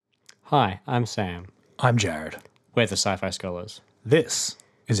Hi, I'm Sam. I'm Jared. We're the Sci-Fi Scholars. This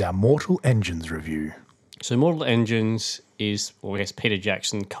is our Mortal Engines review. So Mortal Engines is, well, I guess, Peter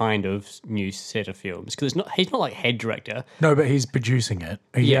Jackson kind of new set of films. Because he's not like head director. No, but he's producing it.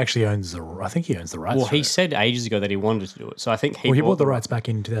 He Yeah. actually owns I think he owns the rights Well, for he it. said ages ago that he wanted to do it. So I think He bought the rights back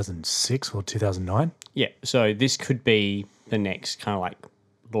in 2006 or 2009. Yeah, so this could be the next kind of like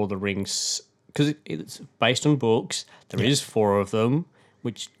Lord of the Rings. Because it's based on books. There is 4 of them.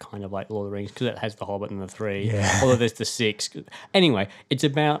 Which kind of like Lord of the Rings, because it has the Hobbit and the 3. Yeah. Although there's the 6. Anyway, it's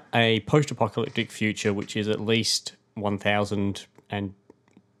about a post-apocalyptic future, which is at least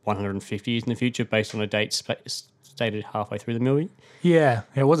 1,150 years in the future, based on a date stated halfway through the movie. Yeah,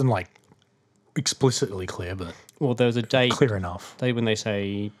 it wasn't like explicitly clear, but Well, there was a date clear enough. when they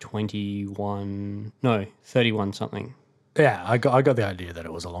say 31 something. Yeah, I got the idea that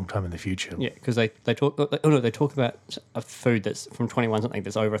it was a long time in the future. Yeah, because they talk. Oh no, they talk about a food that's from 21 something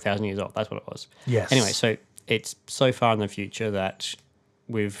that's over 1,000 years old. That's what it was. Yes. Anyway, so it's so far in the future that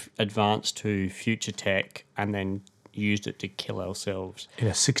we've advanced to future tech and then used it to kill ourselves. In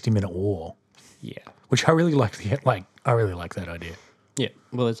a 60-minute war, Yeah, which I really like. I really like that idea. yeah.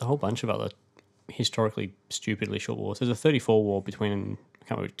 Well, there's a whole bunch of other historically stupidly short wars. There's a 34 war between. I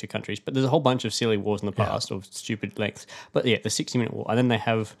can't remember 2 countries, but there's a whole bunch of silly wars in the past of stupid lengths. But yeah, the 60-minute war, and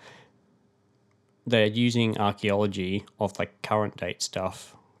then they're using archaeology of like current date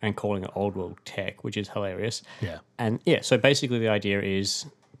stuff and calling it old world tech, which is hilarious. Yeah. And yeah, so basically the idea is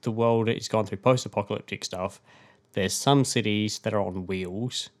the world has gone through post-apocalyptic stuff. There's some cities that are on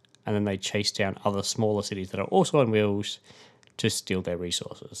wheels, and then they chase down other smaller cities that are also on wheels to steal their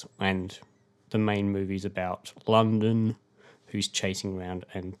resources. And the main movie's about London, who's chasing around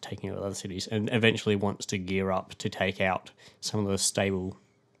and taking out other cities, and eventually wants to gear up to take out some of the stable,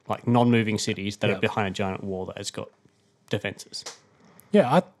 like non-moving cities that are behind a giant wall that has got defenses.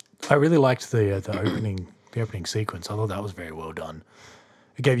 Yeah, I really liked the opening sequence. I thought that was very well done.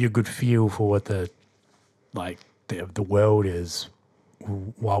 It gave you a good feel for what the world is,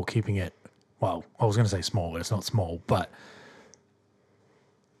 while keeping it. Well, I was going to say small, but it's not small. But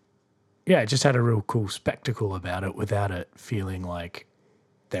yeah, it just had a real cool spectacle about it, without it feeling like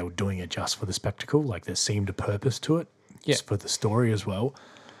they were doing it just for the spectacle. Like there seemed a purpose to it, just for the story as well.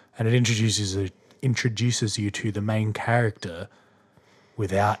 And it introduces you to the main character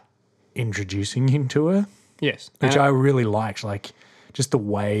without introducing him to her, Yes. which I really liked. Like just the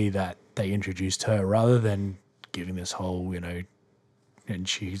way that they introduced her, rather than giving this whole, and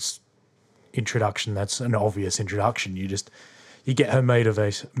she's introduction. That's an obvious introduction. You get her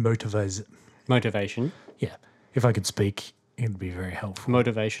Motivation. Yeah, if I could speak, it'd be very helpful.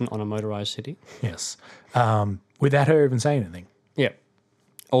 Motivation on a motorized city. Yes, without her even saying anything. Yeah.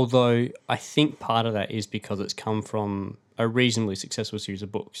 Although I think part of that is because it's come from a reasonably successful series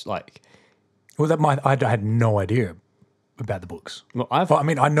of books. Like, Well, I had no idea about the books. well,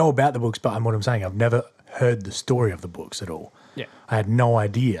 I know about the books, but what I'm saying, I've never heard the story of the books at all. Yeah. I had no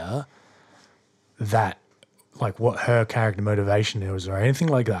idea that, like, what her character motivation was or anything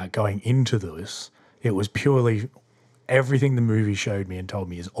like that going into this. It was purely everything the movie showed me and told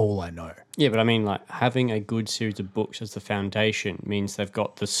me is all I know. Yeah, but I mean, like, having a good series of books as the foundation means they've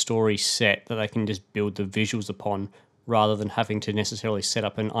got the story set that they can just build the visuals upon, rather than having to necessarily set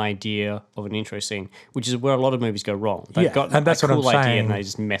up an idea of an intro scene, which is where a lot of movies go wrong. They've got and that's a what I'm cool idea saying. and they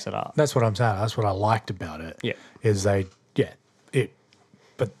just mess it up. That's what I'm saying. That's what I liked about it. Yeah. Is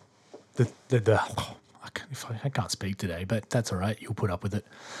but I can't speak today, but that's all right. You'll put up with it,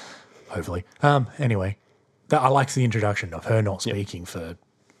 hopefully. Anyway, I liked the introduction of her not speaking for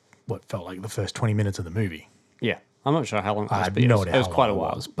what felt like the first 20 minutes of the movie. Yeah. I'm not sure how long it was, I have but no it idea was how quite a long it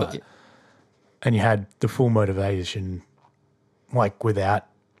while. was, but and you had the full motivation, like without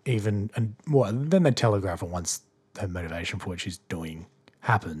even then they telegraph it once her motivation for what she's doing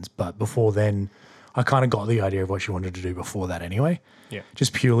happens. But before then, I kind of got the idea of what she wanted to do before that anyway. Yeah.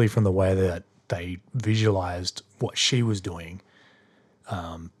 Just purely from the way that they visualized what she was doing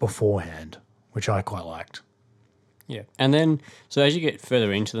beforehand, which I quite liked. Yeah. And then, so as you get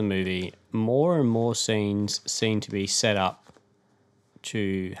further into the movie, more and more scenes seem to be set up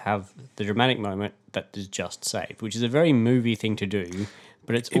to have the dramatic moment that is just saved, which is a very movie thing to do,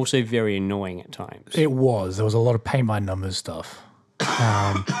 but it's also very annoying at times. It was. There was a lot of paint by numbers stuff.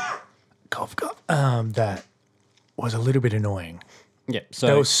 That was a little bit annoying. Yeah. So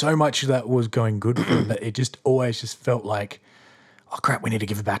There was so much that was going good for him that it just always just felt like, oh crap, we need to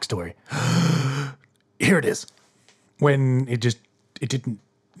give a backstory. Here it is. When it didn't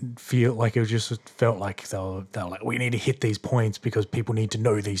feel like it just felt like they were like, we need to hit these points because people need to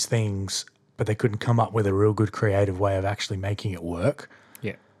know these things, but they couldn't come up with a real good creative way of actually making it work.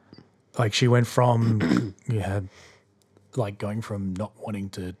 yeah. like she went from like going from not wanting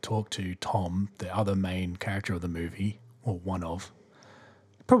to talk to Tom, the other main character of the movie, or one of,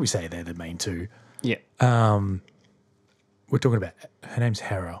 probably say they're the main two. Yeah. We're talking about her name's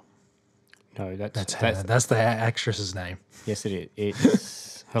Hera. No, That's Hera. That's the actress's name. Yes, it is.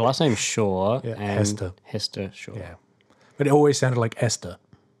 It's her last name's Shaw Yeah, and Hester. Hester Shaw. Yeah, but it always sounded like Esther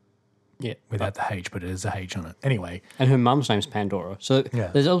Yeah. without the H, but it is a H on it. Anyway, And her mum's name's Pandora. So Yeah.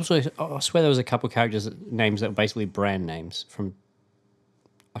 there's also, I swear there was a couple of characters names that were basically brand names from.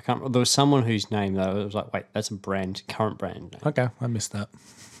 I can't remember. There was someone whose name though. It was like, wait, that's a brand, current brand name. okay, I missed that.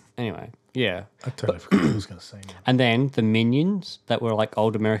 Anyway, yeah. I totally forgot what I was going to say. Now. And then the minions that were like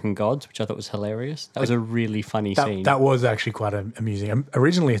old American gods, which I thought was hilarious. That was a really funny scene. That was actually quite amusing.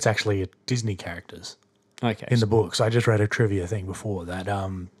 Originally, it's actually Disney characters Okay. in the books. I just read a trivia thing before that.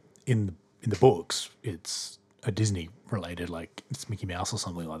 In the books, it's a Disney related, like it's Mickey Mouse or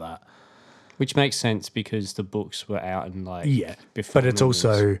something like that. Which makes sense because the books were out and like Yeah, before but it's Minions.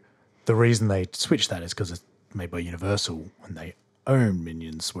 also the reason they switched that is because it's made by Universal and they own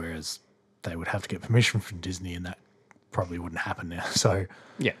Minions, whereas they would have to get permission from Disney, and that probably wouldn't happen now. So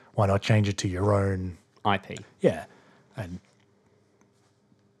yeah, why not change it to your own? IP. Yeah, and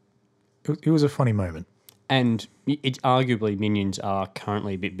it was a funny moment. And it's arguably Minions are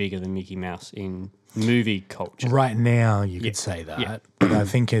currently a bit bigger than Mickey Mouse in movie culture. Right now, you could say that, Yeah. but I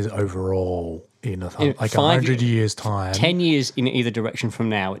think as overall in In like 5 100 years time, 10 years in either direction from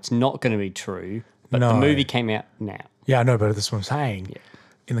now, it's not going to be true. But the No. movie came out now. yeah, I know, but that's what I'm saying.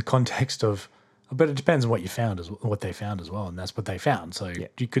 In the context of, but it depends on what you found, what they found as well, and that's what they found. So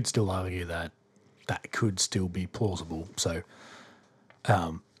you could still argue that that could still be plausible. So,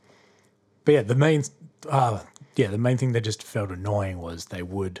 but yeah, the main thing that just felt annoying was they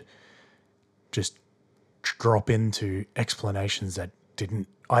would just drop into explanations that didn't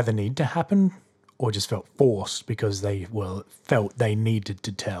either need to happen or just felt forced because they felt they needed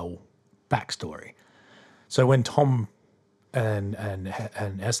to tell backstory. So when Tom and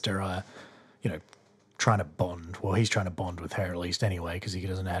Esther are, trying to bond. Well, he's trying to bond with her at least anyway because he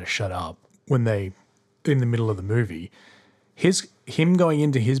doesn't know how to shut up. When they in the middle of the movie, him going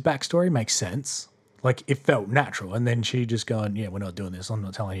into his backstory makes sense. Like it felt natural, and then she just going, "Yeah, we're not doing this. I'm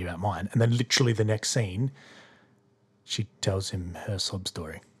not telling you about mine." And then literally the next scene, she tells him her sob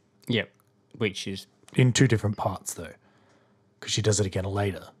story Yep. Which is, in two different parts though, because she does it again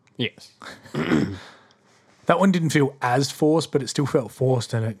later. yes. That one didn't feel as forced, but it still felt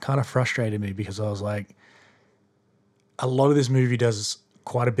forced, and it kind of frustrated me because I was like, a lot of this movie does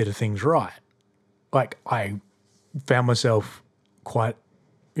quite a bit of things right. Like I found myself quite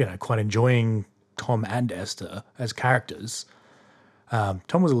enjoying Tom and Esther as characters.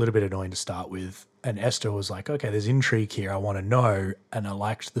 Tom was a little bit annoying to start with, and Esther was like, okay, there's intrigue here, I want to know, and I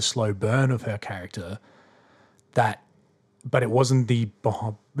liked the slow burn of her character. But it wasn't the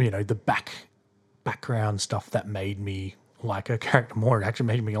background stuff that made me like her character more. It actually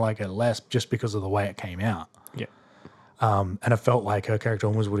made me like her less just because of the way it came out. Yeah. And I felt like her character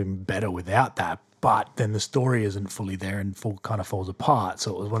almost would have been better without that. But then the story isn't fully there and kind of falls apart.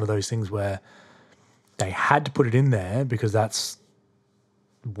 So it was one of those things where they had to put it in there because that's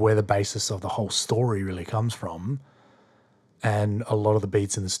where the basis of the whole story really comes from. And a lot of the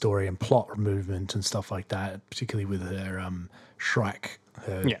beats in the story and plot movement and stuff like that, particularly with her Shrike.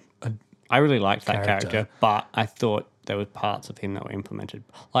 Yeah. I really liked that character. character, but I thought there were parts of him that were implemented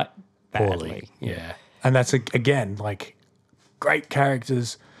like badly. Yeah. And that's, again, like great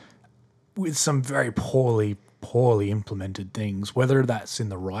characters with some very poorly implemented things, whether that's in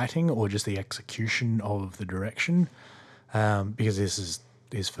the writing or just the execution of the direction, because this is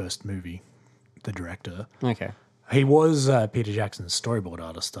his first movie, the director. Okay. He was Peter Jackson's storyboard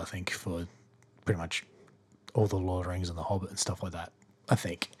artist, I think, for pretty much all the Lord of the Rings and the Hobbit and stuff like that, I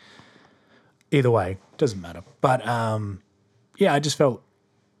think. Either way, doesn't matter. But, I just felt,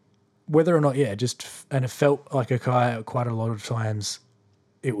 whether or not, and it felt like quite a lot of times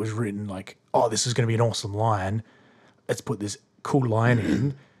it was written like, oh, this is going to be an awesome line. Let's put this cool line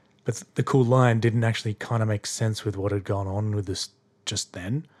in. But the cool line didn't actually kind of make sense with what had gone on with this just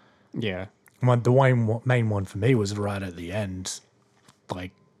then. Yeah. The main one for me was right at the end.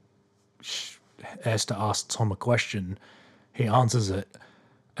 Like, Esther asks Tom a question, he answers it,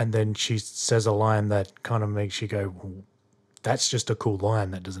 and then she says a line that kind of makes you go, well, that's just a cool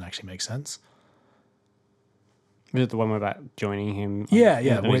line. That doesn't actually make sense. Was it the one about joining him? Yeah.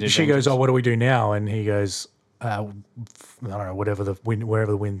 in When his she goes, adventures? oh, what do we do now? And he goes, I don't know, wherever the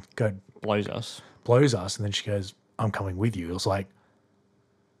wind Blows us. blows us. And then she goes, I'm coming with you. It was like,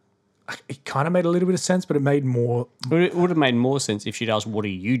 it kind of made a little bit of sense, but it made more. It would have made more sense if she'd asked, "What are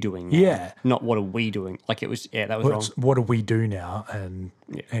you doing now?" Yeah. Not "What are we doing?" Like it was. Yeah, that was wrong. What do we do now? And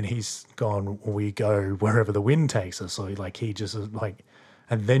he's gone. We go wherever the wind takes us. So like he just is like,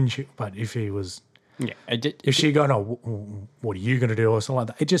 and then she. But if he was, Yeah. if she gone, oh, what are you going to do or something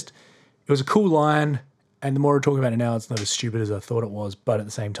like that? It was a cool line. And the more we're talking about it now, it's not as stupid as I thought it was. But at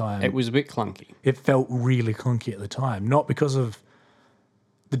the same time, It was a bit clunky. it felt really clunky at the time. Not because of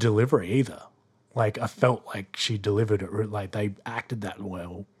the delivery either. Like I felt like she delivered it, like they acted that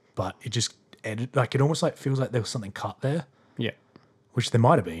well, but it just like it almost like feels like there was something cut there, Yeah. which there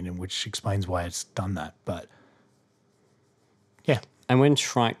might have been, and which explains why it's done that. But yeah, And when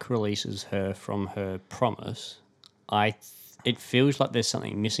Shrike releases her from her promise, it feels like there's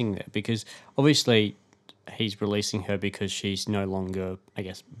something missing there because obviously he's releasing her because she's no longer, I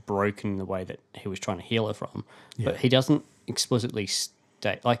guess, broken the way that he was trying to heal her from. But he doesn't explicitly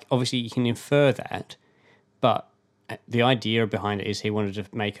state, like, obviously you can infer that, but the idea behind it is he wanted to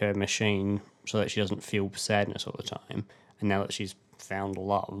make her a machine so that she doesn't feel sadness all the time. And now that she's found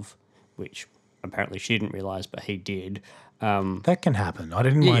love, which apparently she didn't realize, but he did. that can happen. I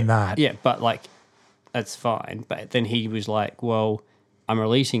didn't mind that. Yeah, but like, that's fine. But then he was like, well, I'm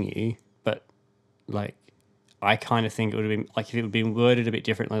releasing you, but like, I kind of think it would have been like if it would have been worded a bit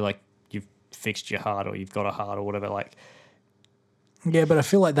differently, like you've fixed your heart or you've got a heart or whatever. Like, Yeah, but I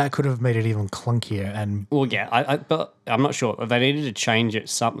feel like that could have made it even clunkier. And well, yeah, but I'm not sure. They needed to change it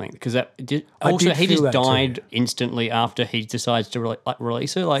something because that did, I also did he feel just that died too. instantly after he decides to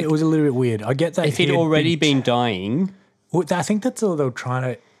release her. Like, it was a little bit weird. I get that if he'd had already been dying, Well, I think that's all they were trying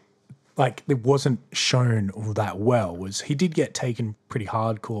to, like, it wasn't shown all that well. Was he did get taken pretty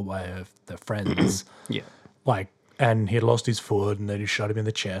hardcore by their friends, yeah, like, and he had lost his foot, and they just shot him in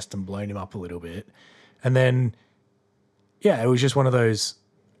the chest and blown him up a little bit, and then, yeah, it was just one of those.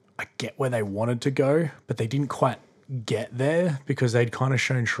 I get where they wanted to go, but they didn't quite get there because they'd kind of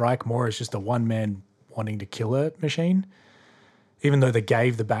shown Shrike more as just a one man wanting to kill a machine. Even though they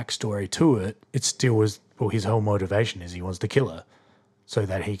gave the backstory to it, it still was, well, his whole motivation is he wants to kill her so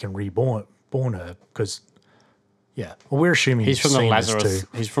that he can born her. Because, yeah, well, we're assuming he's from the seen this Lazarus. too.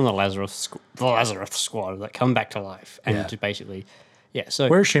 He's from the Lazarus squad that come back to life and Yeah. to basically, yeah. So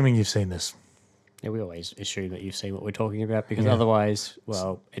We're assuming you've seen this. yeah, we always assume that you've seen what we're talking about because otherwise,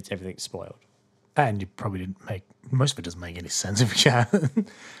 well, it's everything's spoiled. And you probably didn't make, most of it doesn't make any sense if you haven't.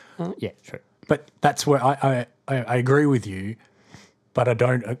 Yeah, true. But that's where I agree with you, but I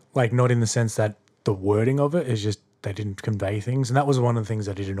don't, like, not in the sense that the wording of it is just they didn't convey things. And that was one of the things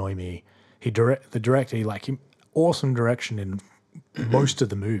that did annoy me. The director, awesome direction in most of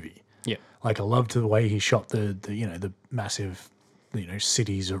the movie. Yeah, Like, I loved the way he shot the massive,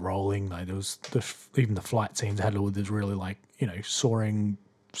 cities are rolling. Like, there was even the flight scenes had all this really, like, soaring,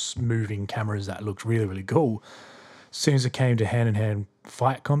 moving cameras that looked really, really cool. As soon as it came to hand-in-hand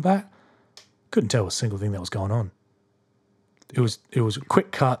fight combat, couldn't tell a single thing that was going on. It was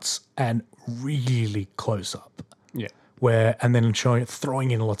quick cuts and really close up. yeah, And then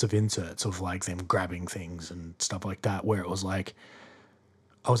throwing in lots of inserts of like them grabbing things and stuff like that, where it was like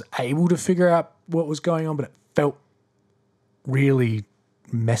I was able to figure out what was going on, but it felt really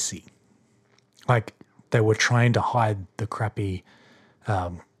messy. Like they were trying to hide the crappy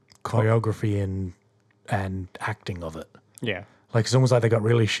choreography and acting of it. yeah. Like, it's almost like they got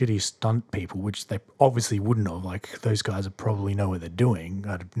really shitty stunt people, which they obviously wouldn't have. Like, those guys would probably know what they're doing.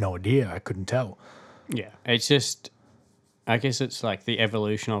 I had no idea. I couldn't tell. Yeah, it's just, I guess it's like the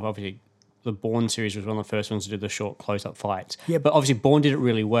evolution of obviously the Bourne series was one of the first ones to do the short close-up fights. Yeah. But obviously Bourne did it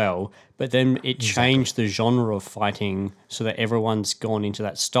really well, but then it changed the genre of fighting so that everyone's gone into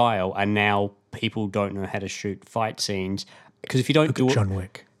that style and now people don't know how to shoot fight scenes. Because if you don't do it... John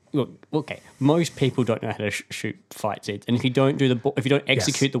Wick. Look, okay, most people don't know how to shoot fight scenes. And if you don't do if you don't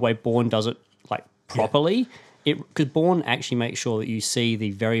execute the way Bourne does it, like, properly... Because Bourne actually makes sure that you see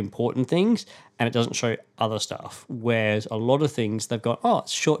the very important things and it doesn't show other stuff. Whereas a lot of things, they've got,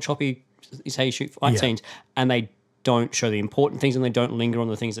 it's short, choppy, is how you shoot fight scenes, and they don't show the important things and they don't linger on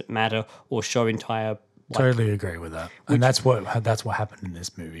the things that matter or show entire... Totally agree with that. And that's what happened in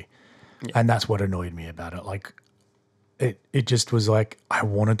this movie. Yeah. And that's what annoyed me about it. Like, it just was like, I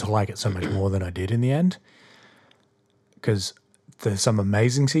wanted to like it so much more than I did in the end. Because there's some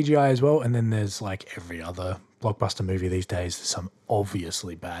amazing CGI as well, and then there's like every other blockbuster movie these days, there's some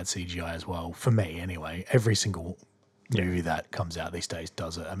obviously bad CGI as well, for me anyway. Every single movie that comes out these days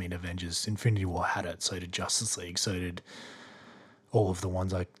does it. I mean, Avengers Infinity War had it, so did Justice League, so did all of the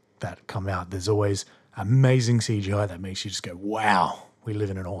ones like that come out. There's always amazing CGI that makes you just go, wow, we live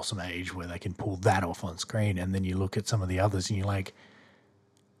in an awesome age where they can pull that off on screen. And then you look at some of the others and you're like,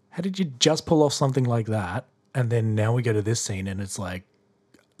 how did you just pull off something like that? And then now we go to this scene and it's like,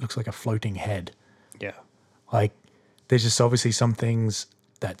 looks like a floating head. Yeah. Like, there's just obviously some things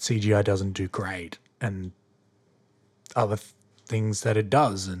that CGI doesn't do great and other things that it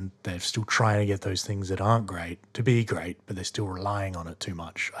does. And they're still trying to get those things that aren't great to be great, but they're still relying on it too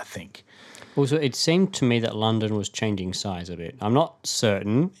much, I think. Also, it seemed to me that London was changing size a bit. I'm not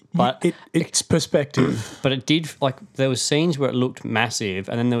certain, but It's perspective. but it did, like, there was scenes where it looked massive,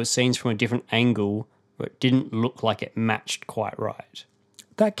 and then there were scenes from a different angle where it didn't look like it matched quite right.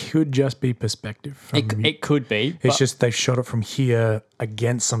 That could just be perspective. It could be. It's just they've shot it from here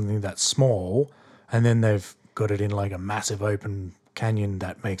against something that's small, and then they've got it in like a massive open canyon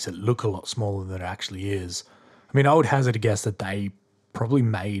that makes it look a lot smaller than it actually is. I mean, I would hazard a guess that they probably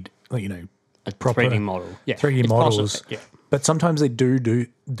made, like, a proper 3D model. Yeah. 3D it's models. possible, yeah. But sometimes they do.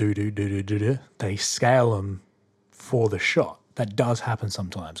 They scale them for the shot. That does happen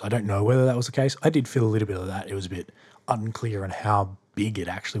sometimes. I don't know whether that was the case. I did feel a little bit of that. It was a bit unclear on how big it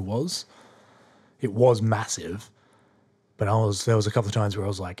actually was. It was massive, but there was a couple of times where I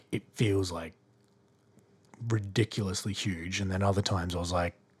was like, it feels like ridiculously huge, and then other times I was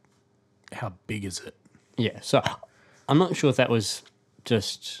like, how big is it? Yeah. So I'm not sure if that was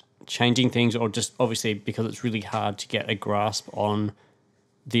just changing things or just obviously because it's really hard to get a grasp on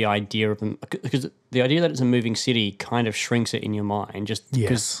the idea of them, because the idea that it's a moving city kind of shrinks it in your mind just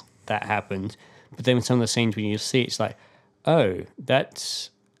because that happens. But then with some of the scenes when you see it, it's like, oh, that's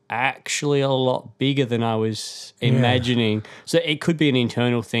actually a lot bigger than I was imagining. So it could be an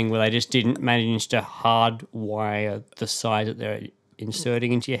internal thing where they just didn't manage to hardwire the size that they're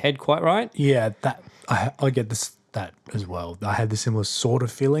inserting into your head quite right. Yeah, that I get that as well. I had the similar sort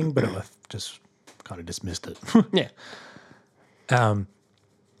of feeling, but I just kind of dismissed it. Yeah.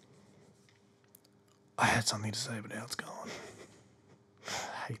 I had something to say, but now it's gone.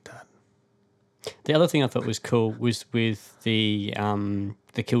 I hate that. The other thing I thought was cool was with the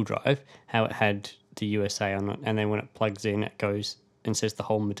kill drive, how it had the USA on it, and then when it plugs in, it goes and says the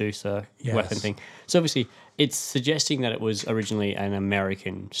whole Medusa weapon thing. So obviously, it's suggesting that it was originally an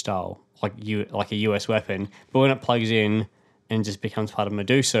American style, like a US weapon. But when it plugs in and just becomes part of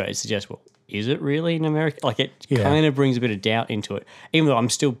Medusa, it suggests, well, is it really an American? Like, it kind of brings a bit of doubt into it, even though I'm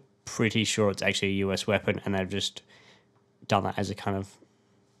still pretty sure it's actually a US weapon, and they've just done that as a kind of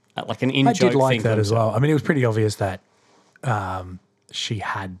like an in-joke thing. I did like that as well. I mean, it was pretty obvious that she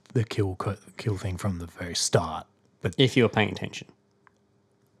had the kill thing from the very start. But if you were paying attention.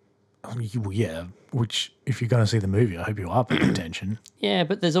 Yeah, which if you're going to see the movie, I hope you are paying attention. Yeah,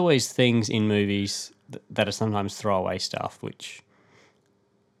 but there's always things in movies that are sometimes throwaway stuff, which...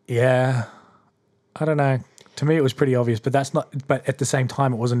 Yeah, I don't know. To me, it was pretty obvious, but that's not... But at the same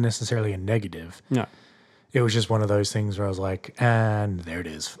time, it wasn't necessarily a negative. No. It was just one of those things where I was like, and there it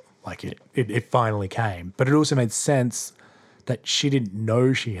is. Like, it finally came. But it also made sense that she didn't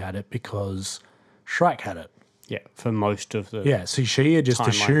know she had it because Shrike had it. Yeah, for most of the... Yeah, so she had just timeline.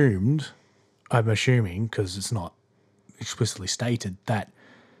 assumed, I'm assuming, because it's not explicitly stated, that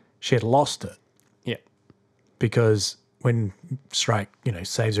she had lost it. Yeah. Because when Shrike,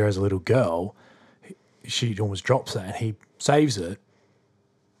 saves her as a little girl, she almost drops that and he saves it.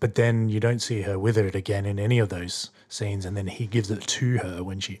 But then you don't see her with it again in any of those scenes, and then he gives it to her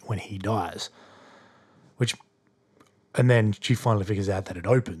when he dies. And then she finally figures out that it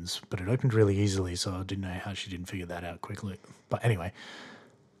opens, but it opened really easily, so I didn't know how she didn't figure that out quickly. But anyway,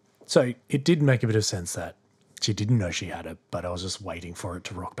 so it did make a bit of sense that she didn't know she had it, but I was just waiting for it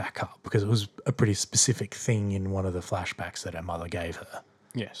to rock back up because it was a pretty specific thing in one of the flashbacks that her mother gave her.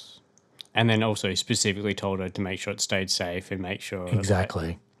 Yes. And then also specifically told her to make sure it stayed safe and make sure...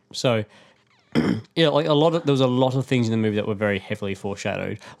 Exactly. So... Yeah, like there was a lot of things in the movie that were very heavily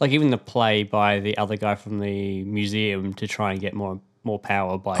foreshadowed. Like even the play by the other guy from the museum to try and get more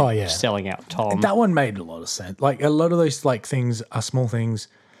power by selling out Tom. That one made a lot of sense. Like a lot of those things are small things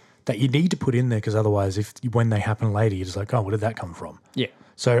that you need to put in there because otherwise, when they happen later, you're just like, oh, where did that come from? Yeah.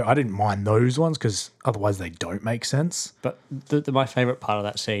 So I didn't mind those ones because otherwise they don't make sense. But my favourite part of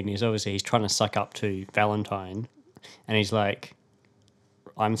that scene is obviously he's trying to suck up to Valentine, and he's like,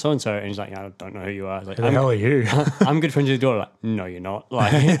 I'm so-and-so, and he's like, I don't know who you are. Like, who the hell are you? I'm good friends with your daughter. Like, no, you're not.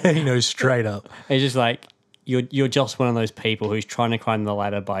 Like, he knows straight up. He's just like, you're just one of those people who's trying to climb the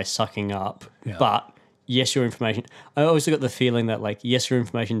ladder by sucking up. Yeah. But yes, your information. I also got the feeling that like, yes, your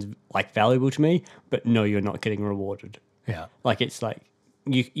information's like valuable to me, but no, you're not getting rewarded. Yeah. Like it's like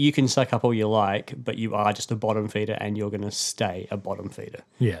you can suck up all you like, but you are just a bottom feeder, and you're going to stay a bottom feeder.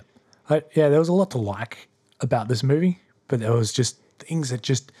 Yeah. There was a lot to like about this movie, but there was just things that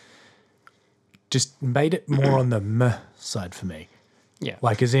just made it more on the meh side for me. Yeah.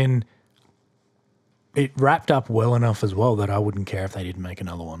 Like, as in, it wrapped up well enough as well that I wouldn't care if they didn't make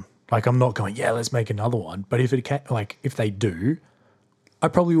another one. Like, I'm not going, yeah, let's make another one. But if it can, like, if they do, I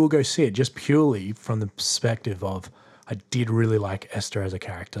probably will go see it just purely from the perspective of I did really like Esther as a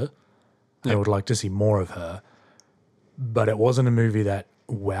character. I would like to see more of her. But it wasn't a movie that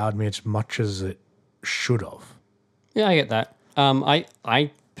wowed me as much as it should have. Yeah, I get that.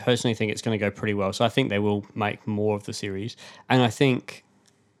 I personally think it's going to go pretty well. So I think they will make more of the series. And I think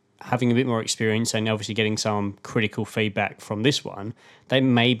having a bit more experience and obviously getting some critical feedback from this one, they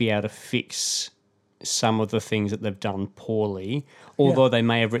may be able to fix some of the things that they've done poorly, although they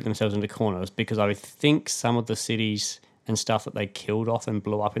may have written themselves into corners, because I think some of the cities and stuff that they killed off and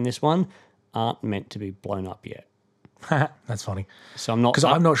blew up in this one aren't meant to be blown up yet. That's funny. So I'm not... Because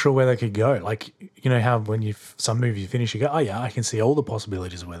I'm not sure where they could go. Like, you know how when some movie you finish, you go, oh yeah, I can see all the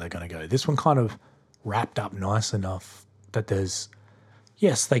possibilities of where they're going to go. This one kind of wrapped up nice enough that there's...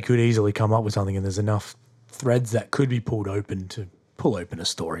 Yes, they could easily come up with something and there's enough threads that could be pulled open to pull open a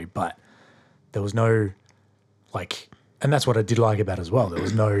story, but there was no, like, and that's what I did like about it as well. There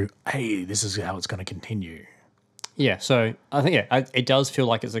was no, hey, this is how it's going to continue. Yeah, so I think, it does feel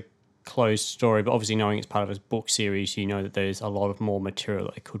like it's a closed story, but obviously knowing it's part of a book series, you know that there's a lot of more material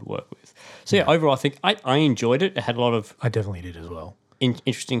that they could work with. So yeah, overall, I think I enjoyed it. It had a lot of... I definitely did as well.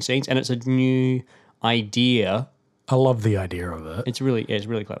 Interesting scenes, and it's a new idea. I love the idea of it. It's really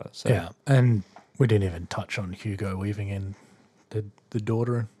clever. So. Yeah, and we didn't even touch on Hugo Weaving and the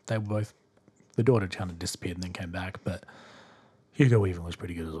daughter. They were both... The daughter kind of disappeared and then came back, but Hugo Weaving was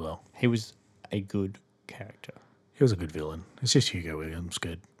pretty good as well. He was a good character. He was a good villain. It's just Hugo Weaving's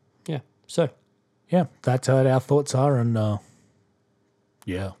good. Yeah. So. Yeah, that's what our thoughts are, and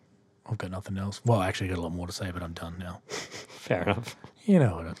yeah, I've got nothing else. Well, I actually got a lot more to say, but I'm done now. Fair enough. You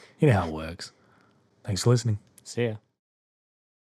know how it works. Thanks for listening. See ya.